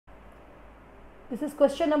This is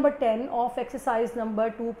question number 10 of exercise number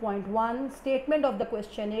 2.1. Statement of the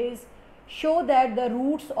question is, show that the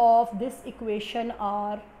roots of this equation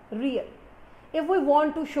are real. If we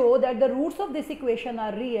want to show that the roots of this equation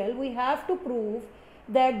are real, we have to prove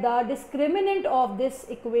that the discriminant of this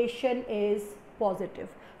equation is positive.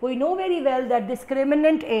 We know very well that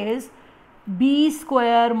discriminant is b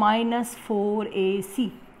square minus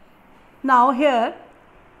 4ac. Now here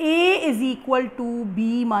a is equal to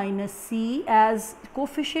b minus c, as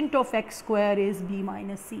coefficient of x square is b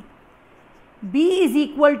minus c. B is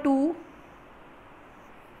equal to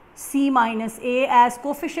c minus a, as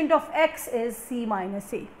coefficient of x is c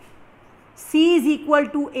minus a. C is equal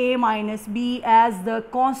to a minus b, as the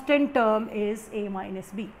constant term is a minus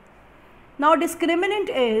b. Now discriminant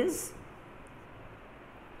is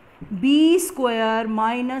b square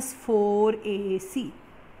minus 4ac.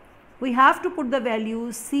 We have to put the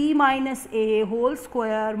values c minus a whole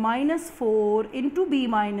square minus 4 into b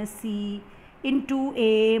minus c into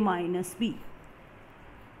a minus b.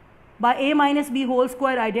 By a minus b whole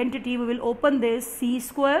square identity, we will open this c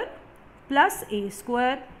square plus a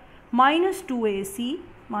square minus 2ac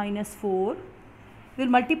minus 4. We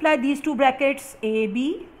will multiply these two brackets,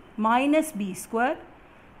 ab minus b square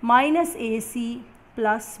minus ac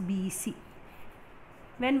plus bc.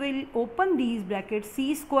 When we will open these brackets,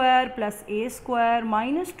 c square plus a square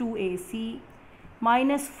minus 2ac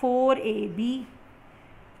minus 4ab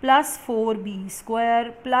plus 4b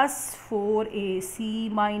square plus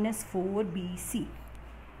 4ac minus 4bc.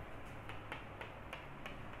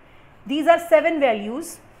 These are 7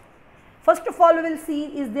 values. First of all, we will see,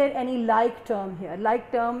 is there any like term here?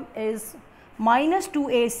 Like term is minus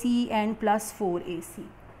 2ac and plus 4ac.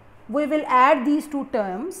 We will add these two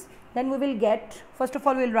terms. Then we will get, first of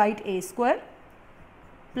all we will write a square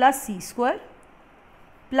plus c square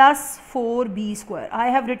plus 4b square. I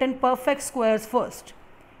have written perfect squares first.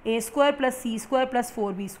 A square plus c square plus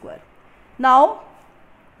 4b square. Now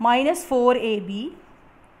minus 4ab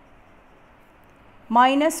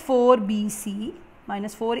minus 4bc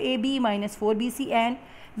minus 4ab minus 4bc, and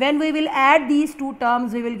when we will add these two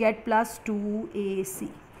terms we will get plus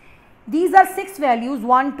 2ac. These are 6 values,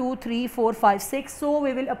 1, 2, 3, 4, 5, 6. So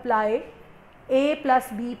we will apply a plus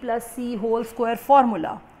b plus c whole square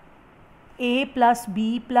formula. A plus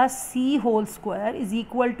b plus c whole square is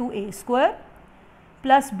equal to a square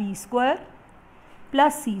plus b square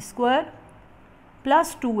plus c square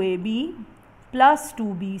plus 2ab plus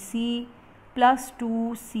 2bc plus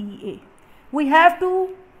 2ca. We have to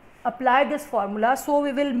apply this formula, so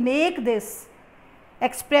we will make this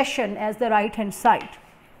expression as the right hand side.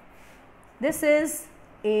 This is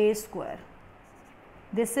a square,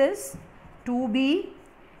 this is 2b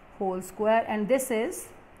whole square, and this is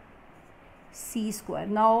c square.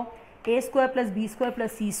 Now a square plus b square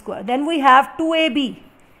plus c square. Then we have 2ab,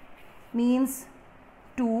 means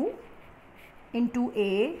 2 into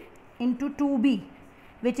a into 2b,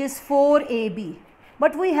 which is 4ab,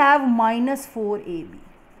 but we have minus 4ab.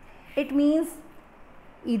 It means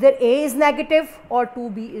either a is negative or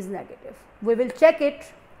 2b is negative. We will check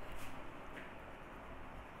it.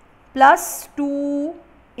 Plus 2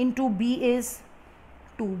 into b is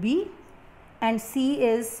 2b and c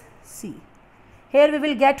is c. Here we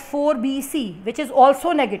will get 4bc, which is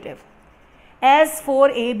also negative, as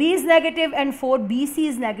 4ab is negative and 4bc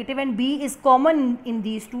is negative and b is common in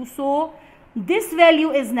these two, so this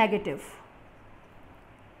value is negative.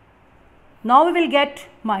 Now we will get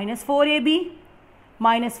minus 4ab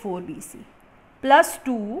minus 4bc plus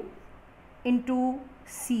 2 into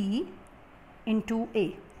c into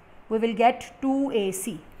a. We will get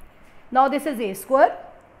 2ac. Now this is a square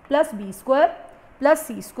plus b square plus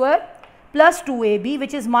c square plus 2ab,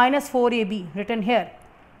 which is minus 4ab written here,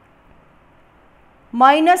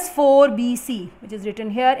 minus 4bc which is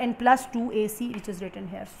written here, and plus 2ac which is written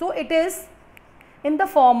here. So it is in the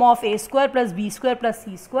form of a square plus b square plus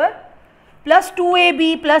c square plus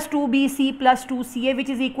 2ab plus 2bc plus 2ca, which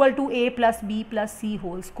is equal to a plus b plus c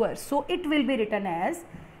whole square. So it will be written as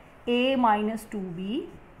a minus 2b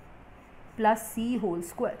plus c whole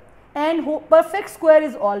square, and perfect square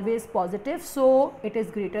is always positive, so it is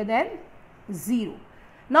greater than 0.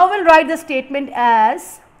 Now we will write the statement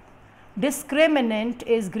as discriminant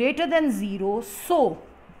is greater than 0, so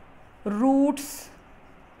roots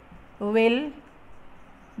will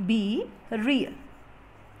be real.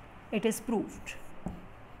 It is proved.